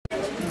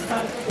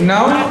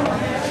Now,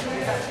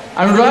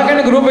 Anurag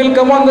and group will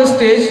come on the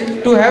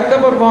stage to have the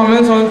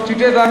performance on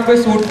Chite Daag Pe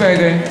Soot Peh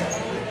Gaye.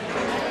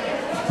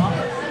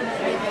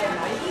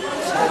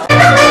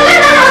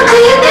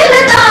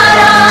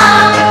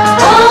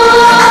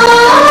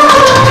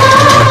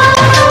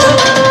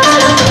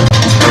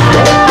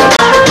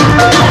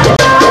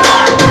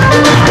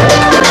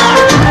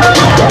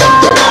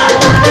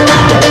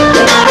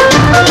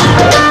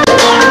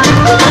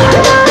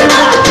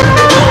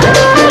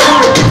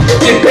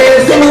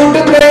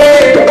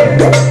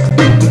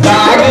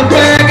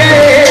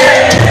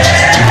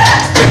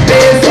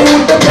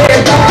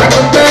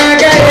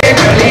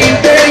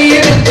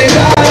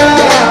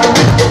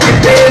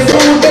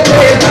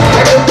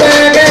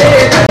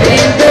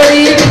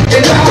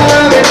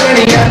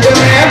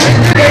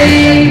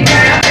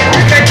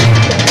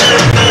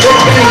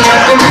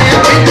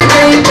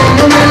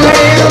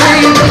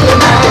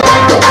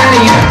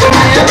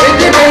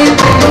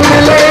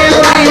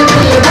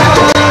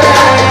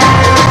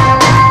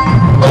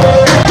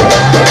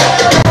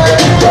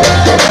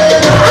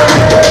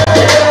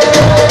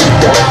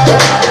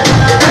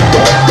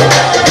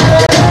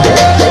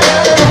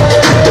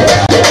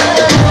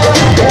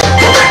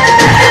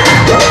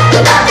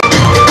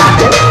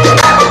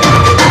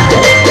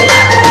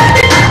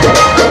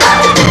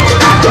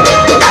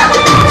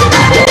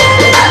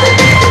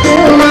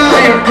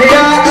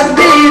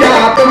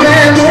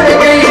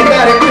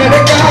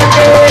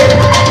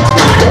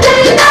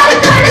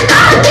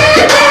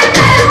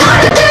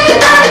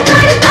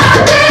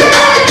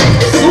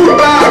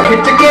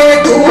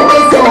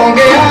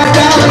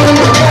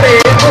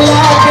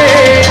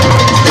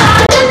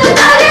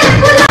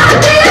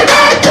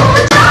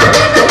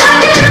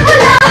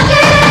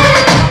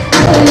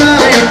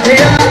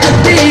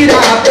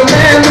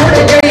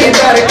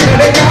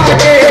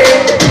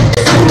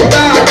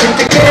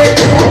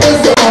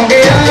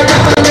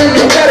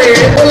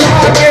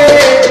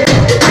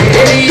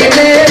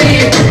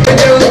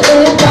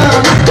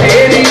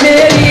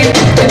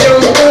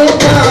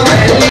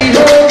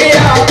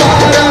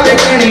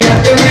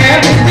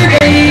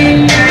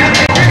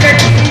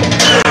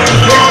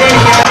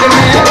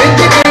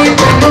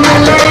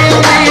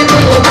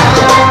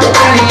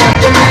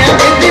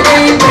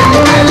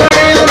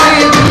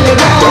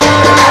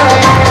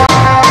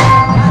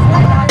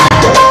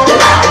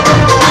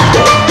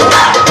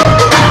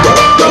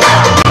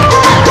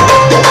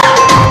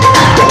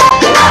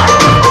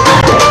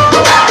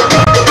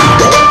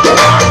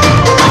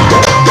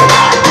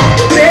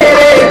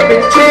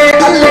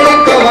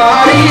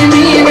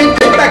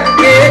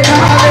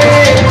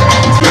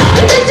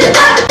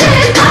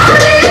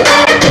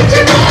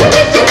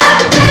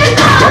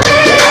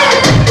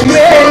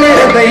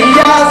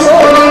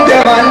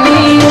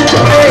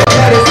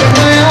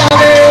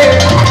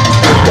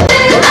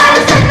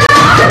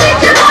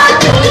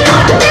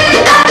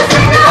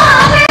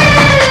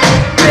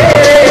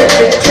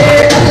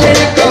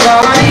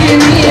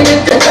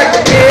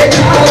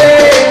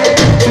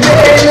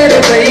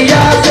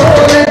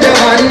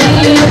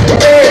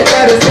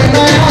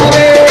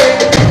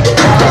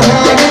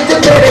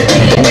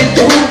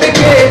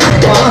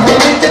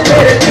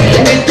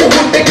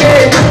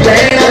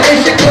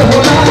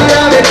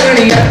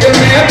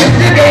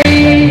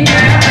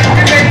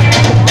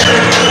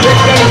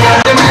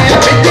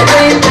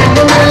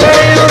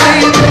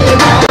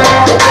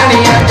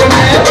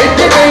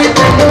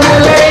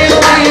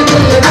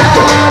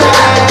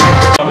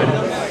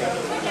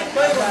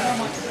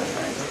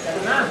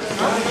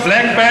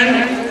 Black pant,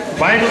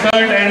 white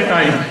shirt and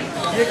tie.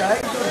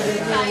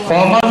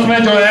 Commerce में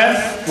जो है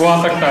वो आ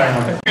सकता है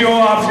यहाँ पे। जो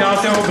आप जहाँ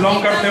से हो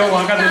बिलोंग करते हो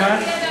वहाँ का देना है।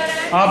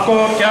 आपको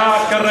क्या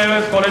कर रहे हो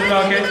इस कॉलेज में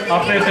आके,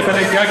 आपने इससे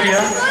पहले क्या किया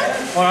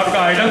और आपका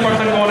आइडल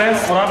पर्सन कौन है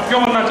और आप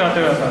क्यों बनना चाहते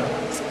हो ऐसा।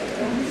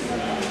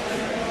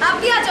 आप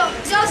भी आ जाओ,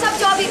 जाओ सब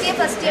जॉब BBA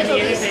फर्स्ट ईयर हो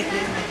गई।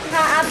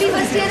 हाँ आप भी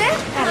फर्स्ट ईयर है,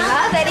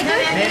 हाँ वेरी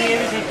गुड।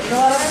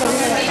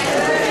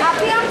 आप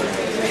भी आओ।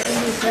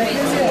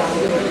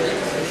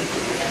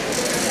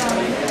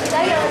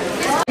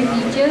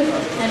 Teachers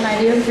and my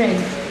dear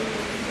friends,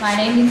 my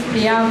name is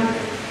Priya.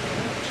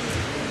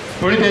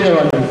 थोड़ी तेज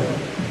आवाज में।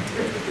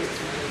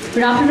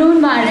 Good afternoon,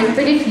 my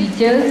respected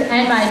teachers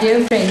and my dear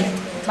friends.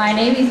 My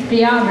name is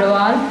Priya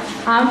Mansarovar.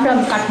 I am from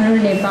Kathmandu,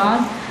 Nepal.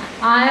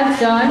 I have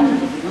done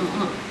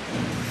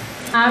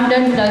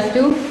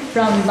 +2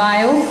 from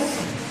Bio.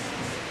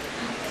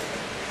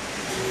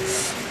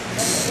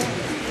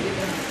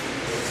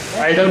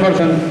 Idol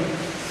person,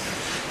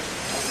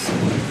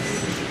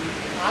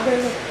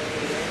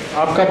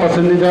 आपका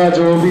पसंदीदा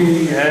जो भी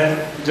है,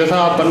 जैसा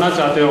आप बनना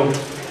चाहते हो।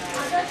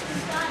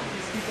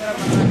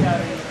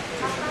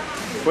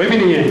 कोई भी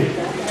नहीं है।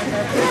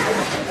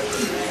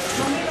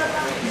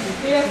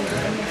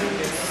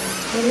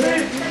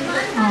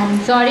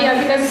 सॉरी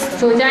अभी तक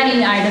सोचा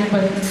नहीं आइडल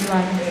पर्सन के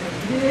बारे में।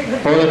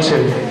 बहुत अच्छे,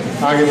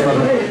 आगे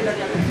बढ़ो।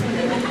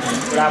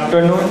 Good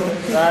afternoon,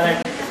 sir and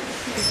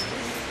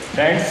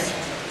friends.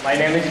 My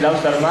name is Love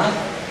Sharma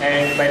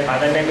and my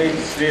father name is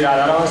Sri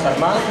Radharam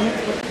Sharma.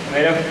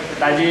 मेरे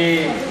पिताजी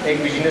एक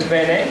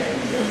बिजनेसमैन है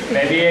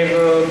मैं भी एक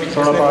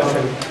थोड़ा पास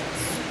है।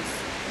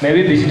 मैं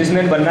भी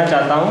बिजनेसमैन बनना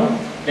चाहता हूँ,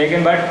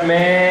 लेकिन बट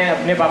मैं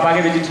अपने पापा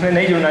के बिजनेस में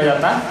नहीं जुड़ना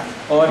चाहता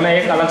और मैं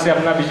एक अलग से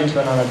अपना बिजनेस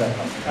बनाना चाहता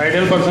हूँ।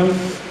 आइडियल पर्सन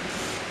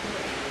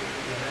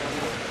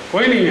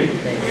कोई नहीं है?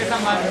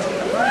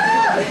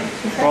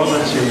 बहुत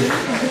अच्छी।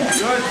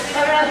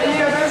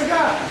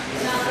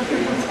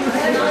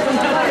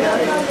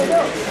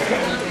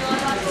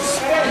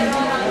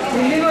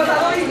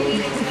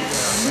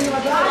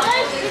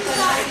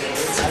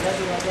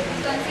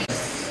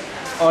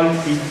 All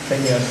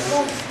 10 years।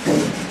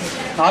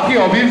 आपकी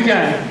हॉबीज क्या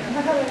है?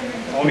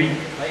 हॉबी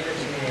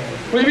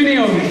कुछ भी नहीं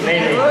हॉबी? नहीं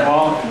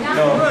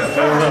no.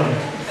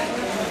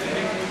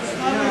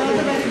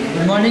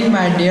 Good morning,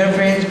 my dear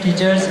friends,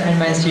 teachers, and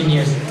my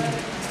seniors.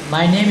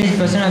 My name is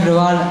Prasanna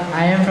Agrawal.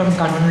 I am from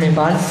Kathmandu,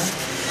 Nepal.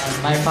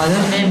 My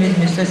father's name is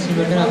Mr.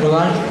 Srivardan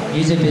Agrawal.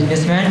 He is a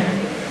businessman.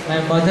 My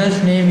mother's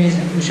name is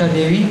Usha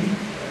Devi.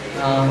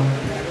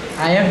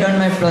 I have done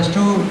my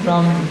 +2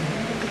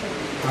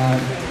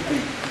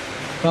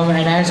 from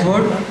NIS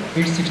board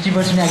with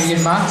 60%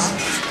 aggregate marks.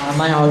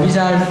 My hobbies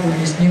are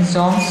listening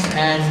songs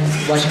and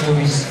watching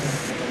movies.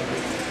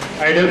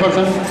 Ideal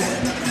person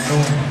No.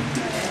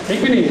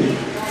 एक भी नहीं है?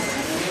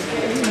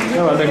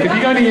 क्या बात है, किसी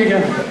का नहीं है क्या?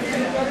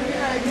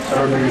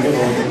 चलो ठीक है,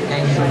 बहुत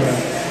Thank you.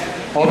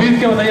 हॉबीज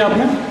क्या बताइए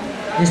आपने?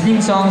 Listening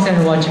songs and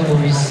watching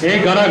movies. एक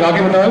गाना गा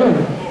के बताओ ना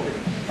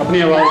अपनी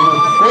आवाज में,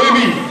 कोई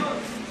भी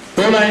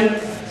 2 लाइन।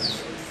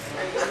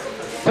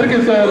 फिर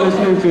किसका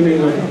लिसनिंग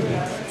सुनिंग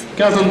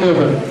क्या सुनते हो?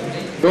 फिर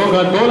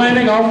 2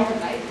 लाइनें गाओ।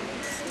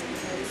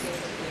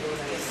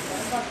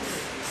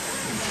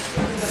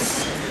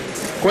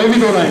 कोई भी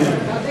 2 लाइन,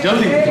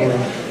 जल्दी 2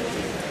 लाइन।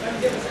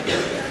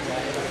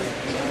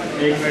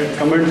 1 मिनट,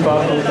 कमेंट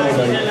पास होता है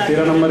भाई,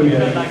 तेरा नंबर भी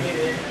है।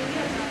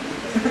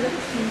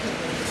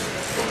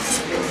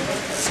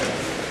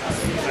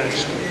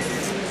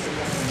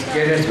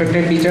 Dear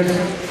respected teachers,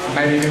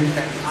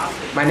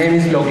 my name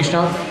is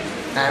Lokishna.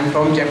 I am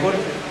from Jaipur.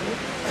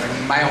 And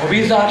my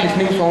hobbies are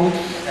listening songs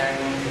and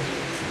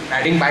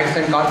riding bikes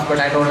and cars, but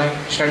I don't like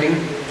studying.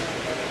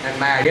 And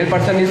my ideal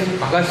person is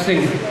Bhagat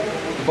Singh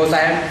because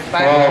I am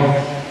inspired by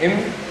him.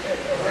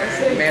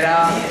 मेरा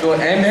जो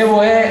M है वो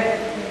है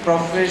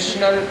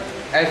professional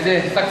as a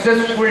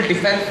successful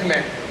defence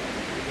man.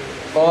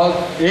 और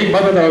एक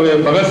बात बताओ,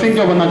 भगत सिंह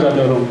क्यों बनना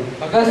चाहते हो?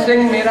 भगत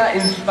सिंह मेरा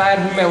इंस्पायर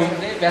हूँ मैं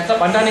उनसे, वैसा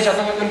बनना नहीं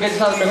चाहता क्योंकि उनके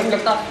साथ मेरे को नहीं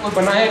लगता कोई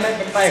बना है, मैं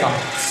बन पाएगा।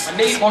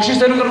 बनने की कोशिश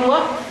जरूर करूँगा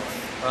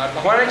और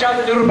भगवान ने चाहा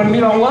तो जरूर बन भी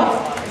पाऊँगा।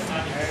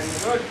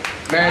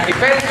 मैं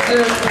डिफेंस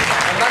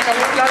बनना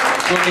चाहूँगा,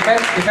 तो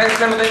डिफेंस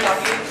में मुझे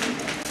काफ़ी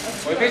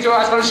कोई भी जो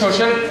आजकल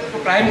सोशल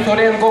क्राइम्स हो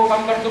रहे हैं उनको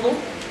कम कर सकूँ।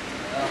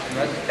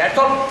 That's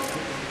all.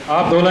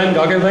 आप 2 लाइन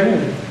गा के बताएंगे?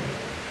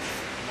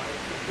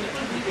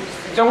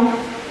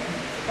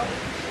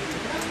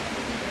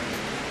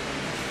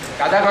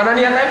 ज़्यादा गाना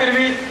नहीं आता है, फिर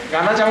भी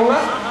गाना चाहूँगा।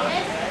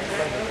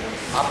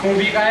 आप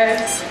मूवी का है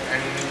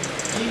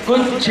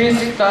कुछ इस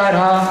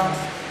तरह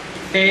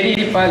तेरी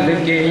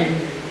पलके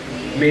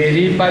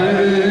मेरी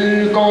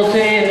पलकों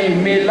से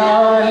मिला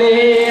ले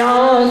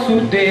आंसू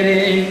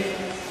तेरे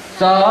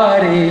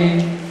सारे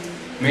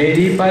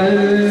मेरी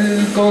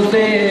पलकों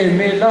से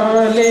मिला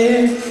ले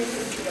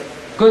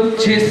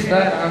कुछ इस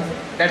तरह।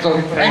 That's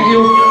all. Thank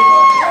you.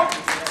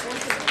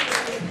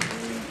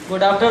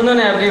 Good afternoon,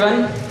 everyone.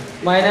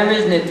 My name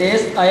is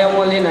Nitesh. I am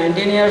only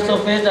 19 years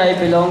of age. I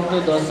belong to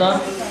Dosa,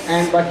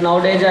 but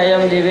nowadays I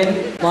am living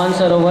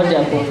Mansarovar,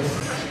 Jaipur.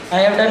 I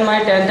have done my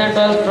 10th and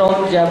 12th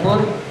from Jaipur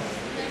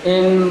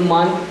in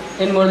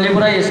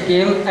Murlipura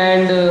scheme,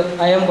 and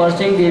I am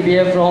pursuing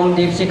BBA from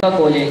Deepsika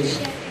College.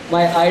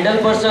 My idol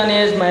person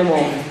is my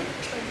mom.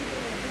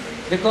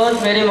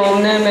 Because मेरी mom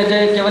ने मुझे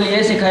केवल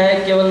ये सिखाया है,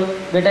 केवल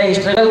बेटा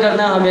struggle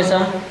करना, हमेशा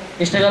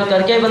स्ट्रगल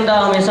करके बंदा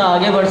हमेशा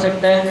आगे बढ़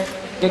सकता है,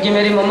 क्योंकि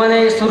मेरी मम्मा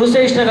ने शुरू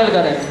से स्ट्रगल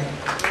करा है।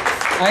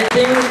 आई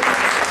थिंक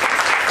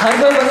हर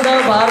कोई बंदा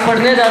बाहर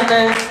पढ़ने जाता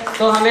है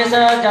तो हमेशा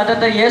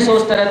ज़्यादातर ये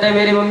सोचता रहता है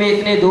मेरी मम्मी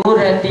इतनी दूर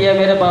रहती है,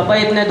 मेरे पापा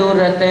इतने दूर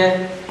रहते हैं,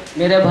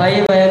 मेरे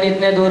भाई बहन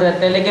इतने दूर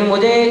रहते हैं। लेकिन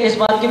मुझे इस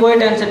बात की कोई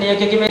टेंशन नहीं है,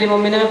 क्योंकि मेरी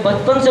मम्मी ने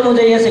बचपन से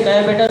मुझे ये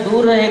सिखाया, बेटा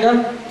दूर रहेगा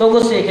तो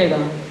कुछ सीखेगा,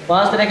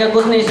 पास रहकर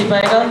कुछ नहीं सीख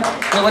पाएगा,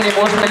 केवल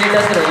इमोशनली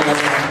टच रहेगा।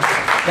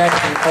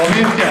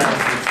 हॉबीज क्या है?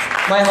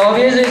 My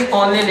hobbies is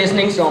only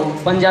listening song,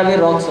 Punjabi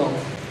rock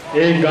song.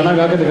 एक गाना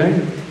गा के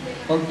दिखाएंगे?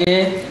 ओके,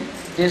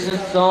 दिस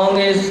सॉन्ग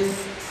इज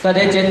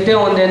कदे चेते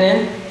होंदे ने,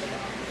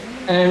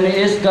 एंड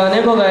इस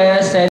गाने को गाया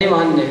है सैरी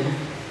मान ने।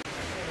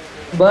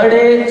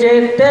 बड़े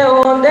चेते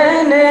होंदे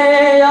ने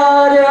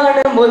यार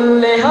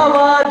अनमुल्ले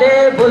हवा दे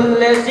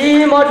बुल्ले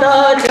सी मोटा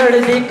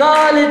चढ़दी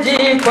काल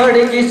जी पड़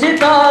की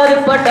सितार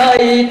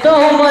पटाई तो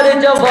मर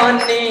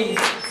जवानी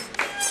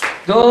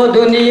दो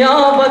दुनिया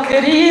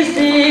बकरी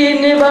सी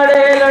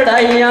निबड़े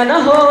लड़ाइयाँ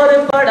न होर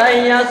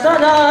पढ़ाइयाँ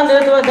सदान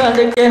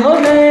बदल के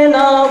होने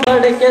ना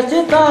बढ़ के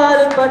सितार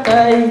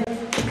पटाई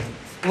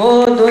वो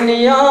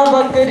दुनिया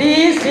बकरी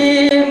सी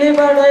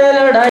निबड़े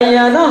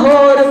लड़ाइयाँ न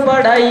होर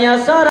पढ़ाइयाँ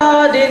सारा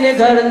दिन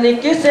घर नि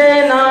किसे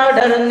ना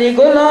डरनी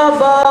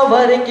गुलाबा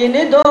भर की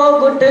नि दो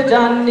गुट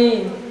जानी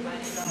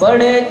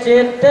बड़े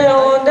चेते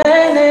होंदे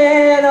ने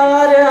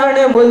नार हण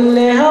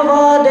बुल्ले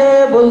हवा दे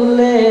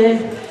बुल्ले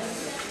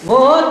वो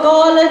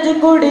कॉलेज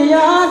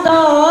कुड़ियां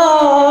दा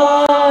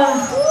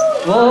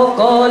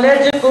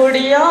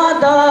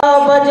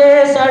बजे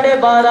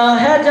 12:30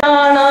 है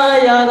जाना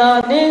यारा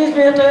दिन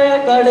में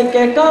कड़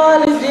के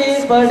कॉलेजी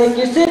पढ़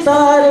की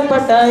सितार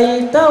पटाई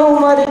तो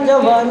उम्र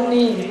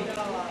जवानी।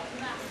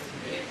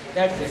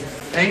 That's it.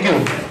 Thank you.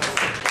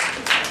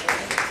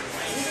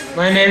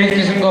 My name is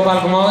Kishan Gopal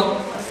Kumaur.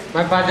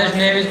 My father's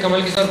name is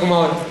Kamal Kishore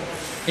Kumaur.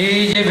 He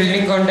is a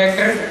building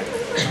contractor.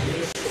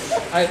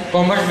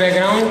 Commerce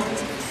background,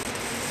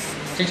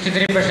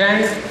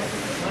 63%.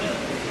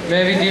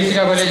 मैं भी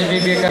दीपशिखा कॉलेज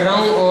BBA कर रहा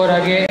हूँ और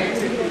आगे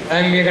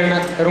MBA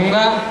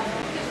करूँगा।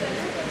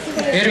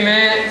 फिर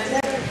मैं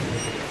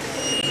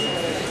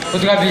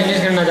खुद का बिजनेस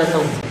करना चाहता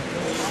हूँ।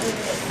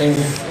 Thank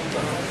you.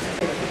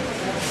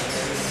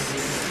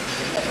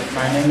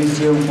 My name is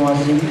Shivam Kumar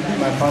Singh.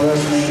 My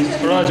father's name is.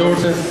 थोड़ा जोर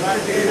से.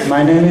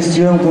 My name is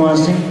Shivam Kumar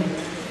Singh.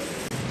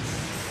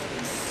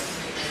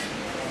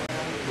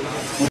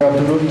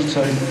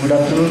 Good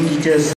afternoon, teachers.